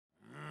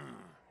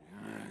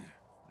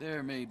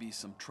There may be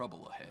some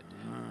trouble ahead.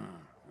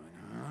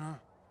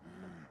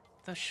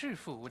 The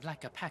Shifu would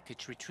like a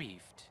package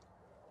retrieved.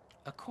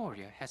 A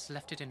courier has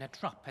left it in a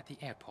drop at the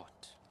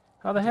airport.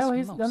 How the hell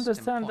he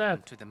understand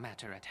that? To the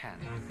matter at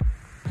hand.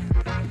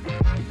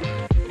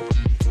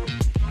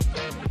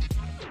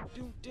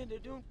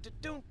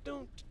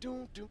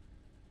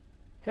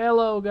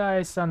 Hello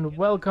guys and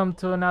welcome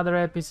to another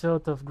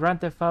episode of Grand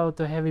Theft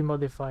Auto Heavy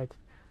Modified.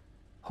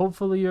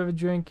 Hopefully you have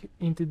enjoyed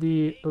into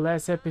the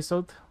last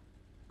episode,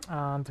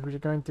 and we're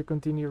going to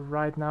continue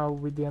right now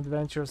with the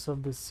adventures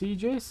of the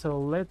CJ. So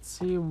let's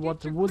see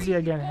what Woozy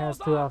again has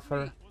to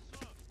offer.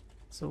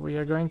 So we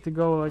are going to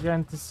go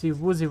again to see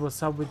Woozy.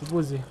 What's up with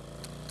Woozy?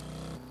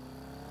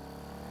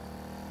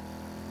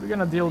 We're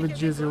gonna deal with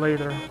Juicy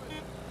later.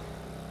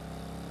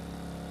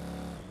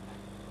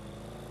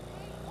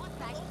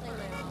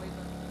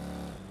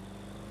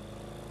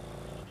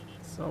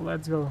 So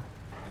let's go.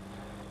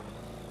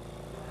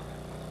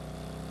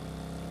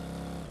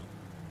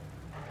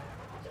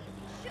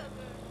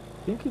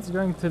 I think it's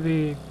going to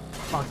be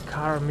a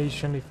car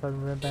mission if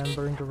I'm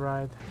remembering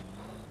right.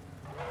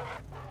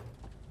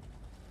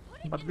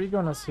 But we're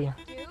gonna see.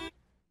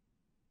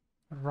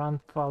 Run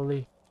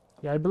Folly.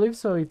 Yeah, I believe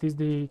so. It is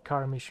the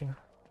car mission.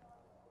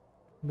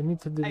 We need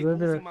to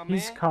deliver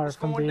his car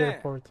from the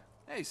airport.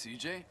 Hey,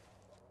 CJ.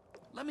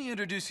 Let me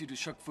introduce you to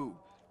Shuk Fu,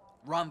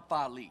 Ram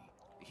Fa Li.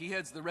 He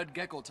heads the Red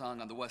Gecko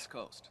Tong on the west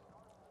coast.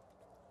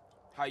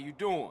 How you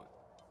doing?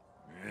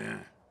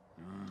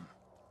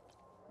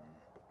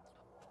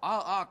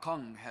 Ah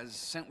Kong has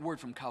sent word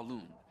from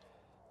Kowloon.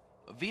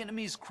 A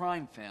Vietnamese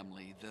crime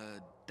family,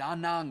 the Da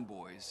Nang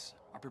boys,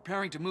 are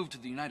preparing to move to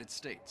the United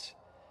States.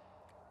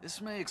 This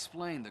may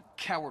explain the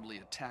cowardly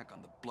attack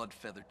on the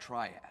Blood-Feather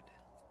Triad.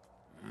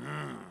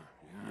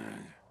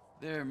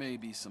 There may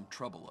be some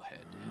trouble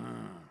ahead.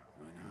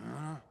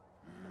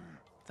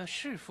 The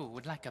Shifu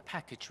would like a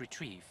package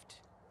retrieved.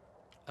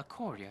 A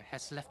courier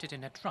has left it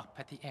in a drop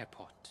at the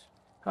airport.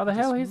 How the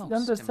hell he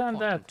understand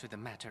that? To the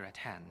matter at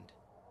hand.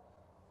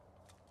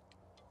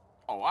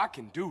 Oh, I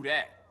can do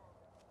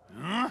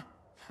that.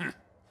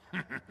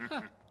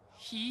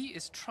 He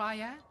is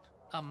Triad?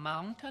 A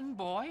mountain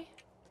boy?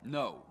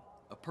 No,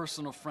 a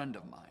personal friend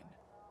of mine.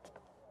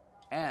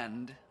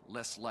 And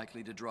less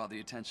likely to draw the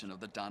attention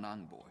of the Da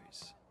Nang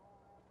boys.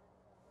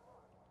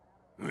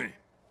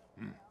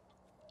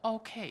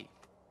 Okay.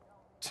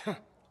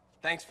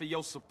 Thanks for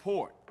your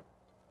support.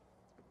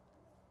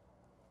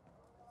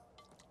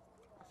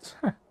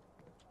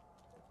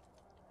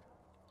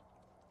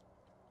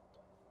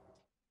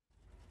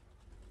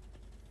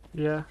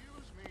 Yeah,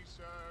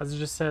 as you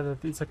just said,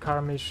 that it's a car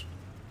mission.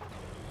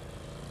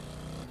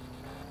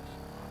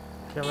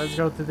 Okay, let's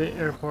go to the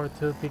airport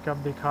to pick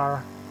up the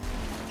car.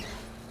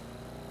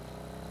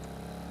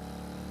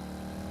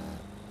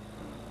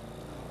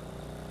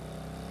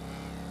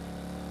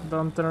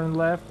 Don't turn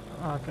left.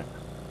 Okay,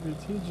 did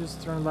he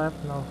just turn left?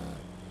 No.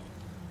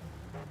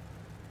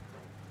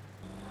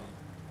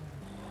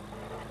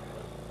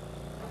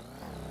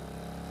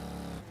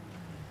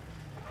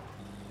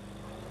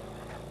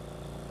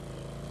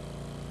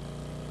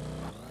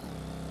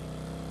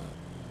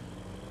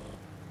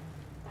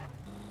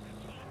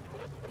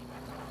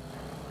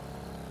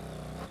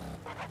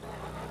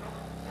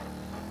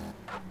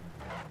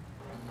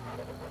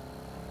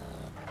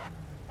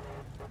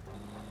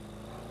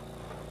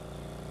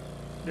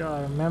 Yeah,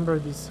 I remember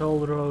these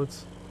old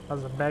roads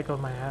as the back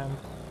of my hand.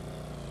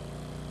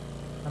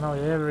 I know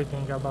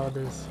everything about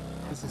this.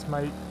 This is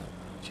my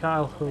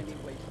childhood.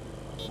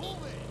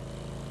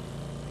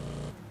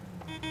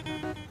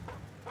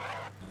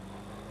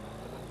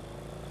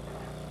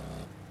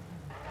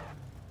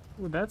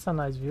 Ooh, that's a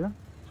nice view.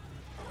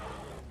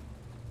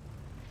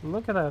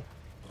 Look at that.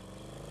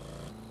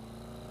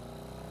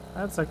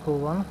 That's a cool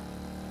one.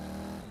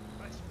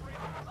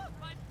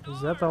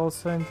 Is that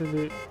also into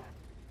the...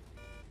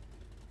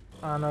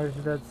 I don't know if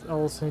that's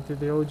also into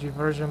the OG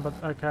version, but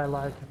okay, I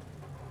like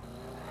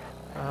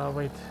it.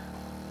 Wait.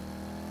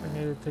 We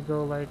needed to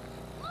go like...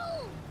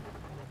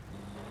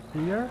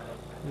 here?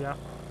 Yeah.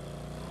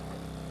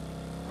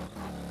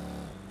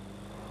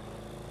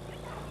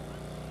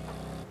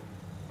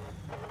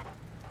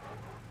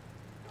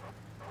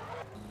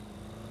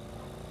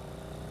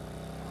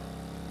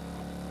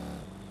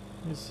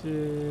 Let me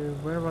see,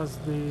 where was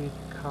the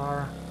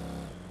car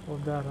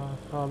of that one?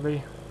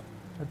 Probably.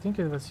 I think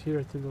it was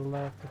here to the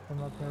left, if I'm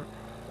not there.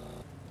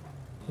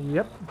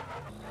 Yep.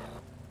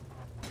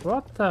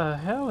 What the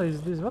hell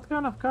is this? What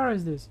kind of car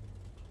is this?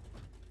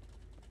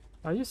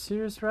 Are you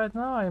serious right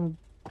now? I'm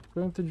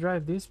going to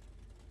drive this.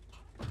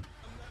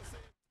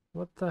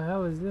 What the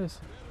hell is this?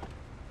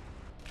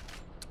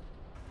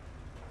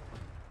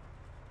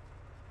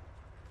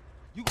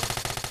 You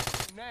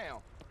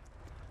now.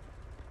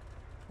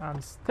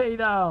 And stay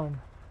down.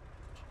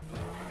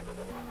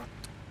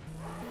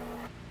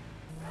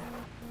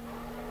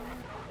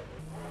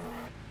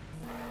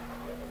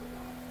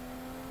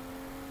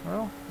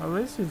 Well, at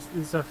least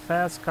it's a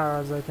fast car,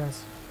 as I can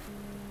see.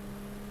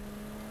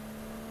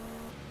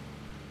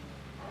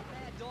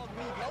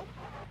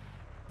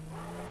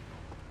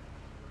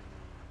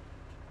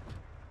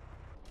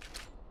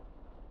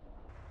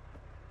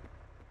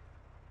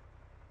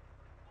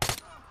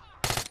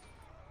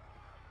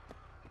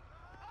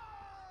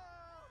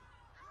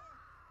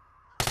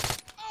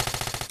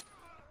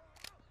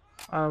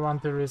 I don't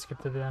want to risk it,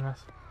 to be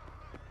honest.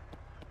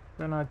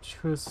 Gonna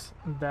choose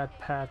that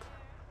path.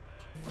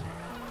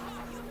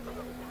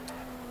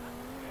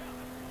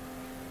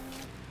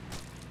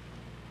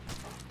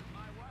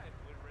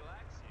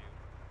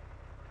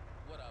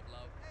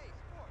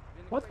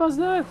 What was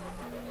that?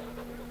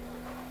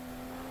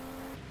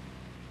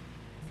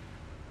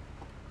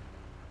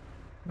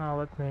 Now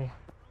let me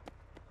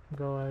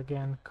go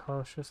again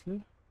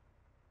cautiously.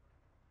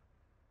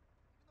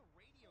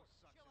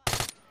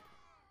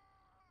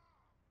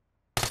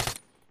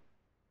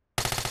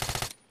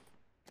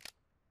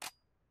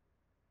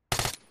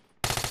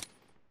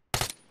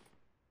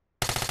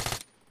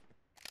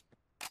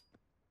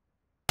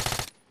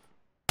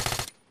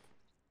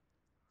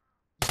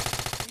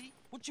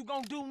 What you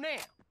gonna do now?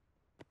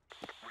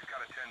 We've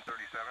got a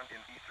 1037 in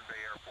Eastern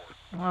Bay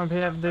Airport. We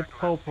have the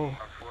Popo. On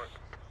foot.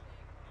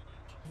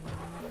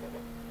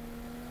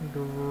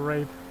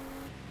 Great.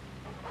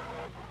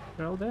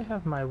 Well, they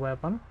have my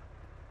weapon.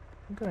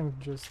 I'm going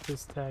just to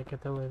stack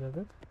it a little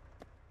bit.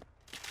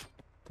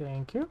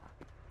 Thank you.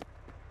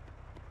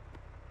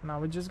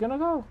 Now we're just gonna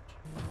go.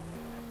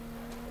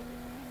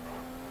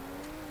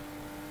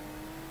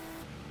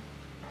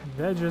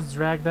 They just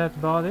drag that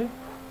body.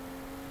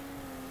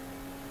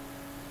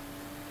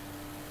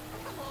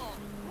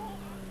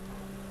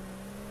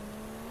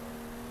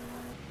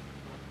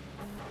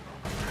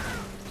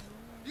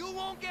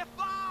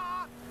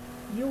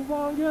 You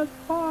won't get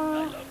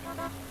far.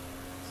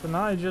 So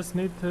now I just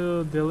need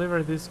to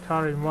deliver this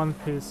car in one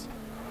piece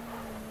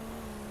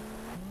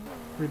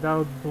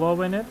without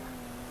blowing it.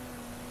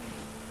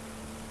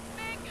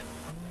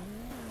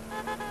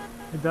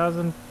 It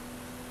doesn't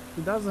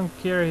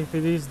care if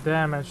it is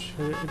damaged.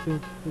 I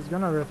think he's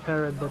gonna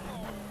repair it, but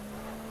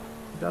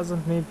it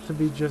doesn't need to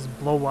be just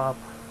blow up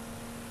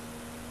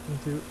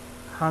into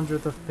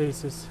hundreds of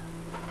pieces.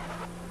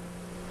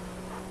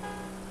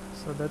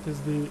 So that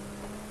is the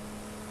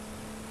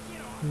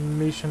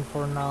mission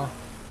for now.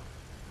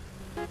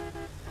 I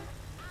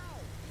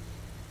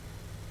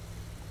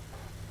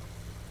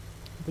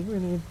think we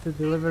need to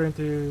deliver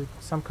into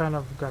some kind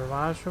of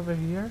garage over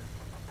here,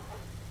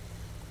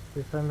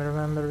 if I'm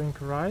remembering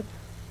right.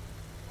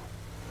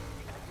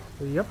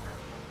 Yep.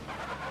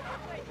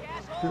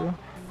 Cool.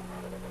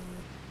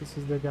 This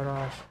is the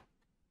garage.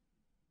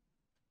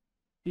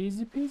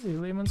 Easy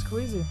peasy, lemon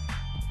squeezy.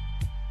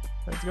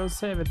 Let's go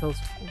save it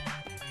also.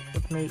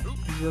 Let me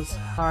just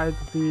hide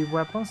the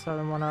weapons. I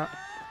don't wanna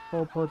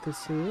Popo to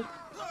see it.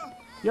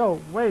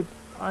 Yo, wait!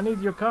 I need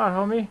your car,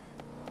 homie.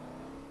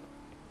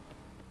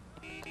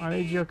 I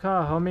need your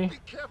car, homie. Be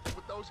careful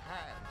with those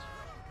hands.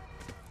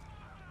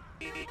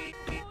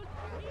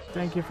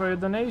 Thank you for your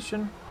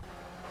donation.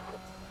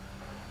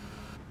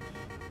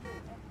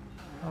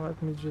 Now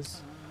let me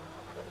just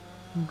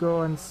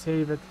go and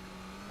save it.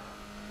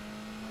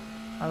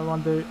 I don't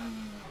want the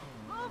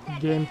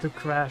game to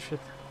crash it.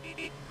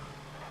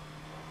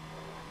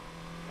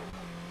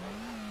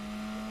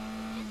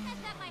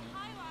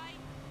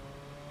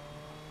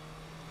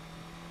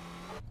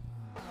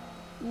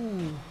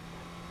 Ooh,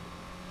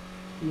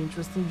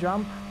 interesting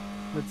jump.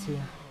 Let's see.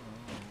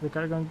 The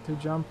car going to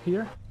jump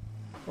here?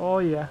 Oh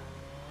yeah.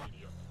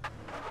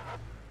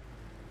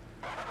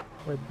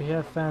 Wait, we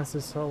have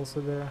fences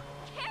also there.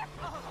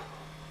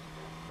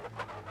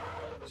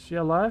 Is she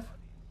alive?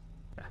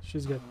 Yeah,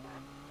 she's good.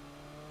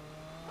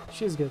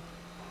 She's good.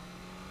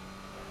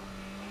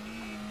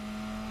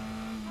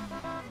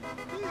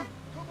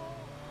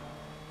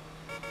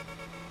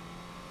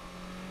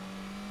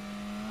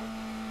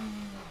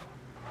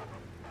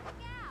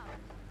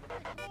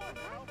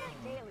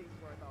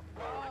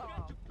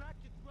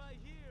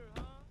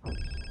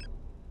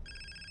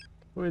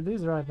 Who it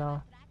is right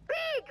now?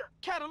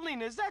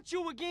 Catalina, is that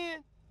you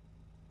again?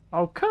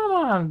 Oh, come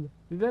on!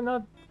 Did they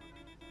not?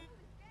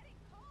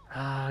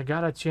 I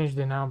gotta change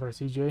the number,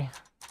 CJ.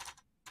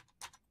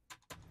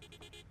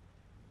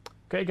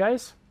 Okay,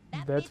 guys,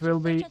 that will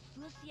be.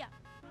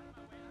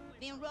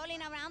 Been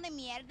rolling around the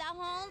mierda,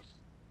 Holmes.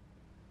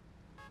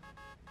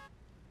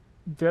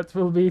 That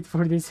will be it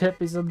for this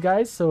episode,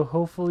 guys. So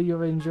hopefully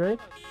you enjoyed.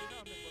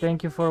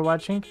 Thank you for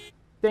watching.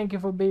 Thank you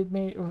for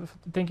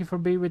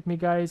being with me,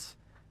 guys.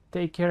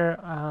 Take care,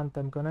 and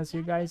I'm gonna see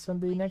you guys on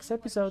the next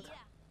episode.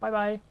 Bye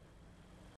bye.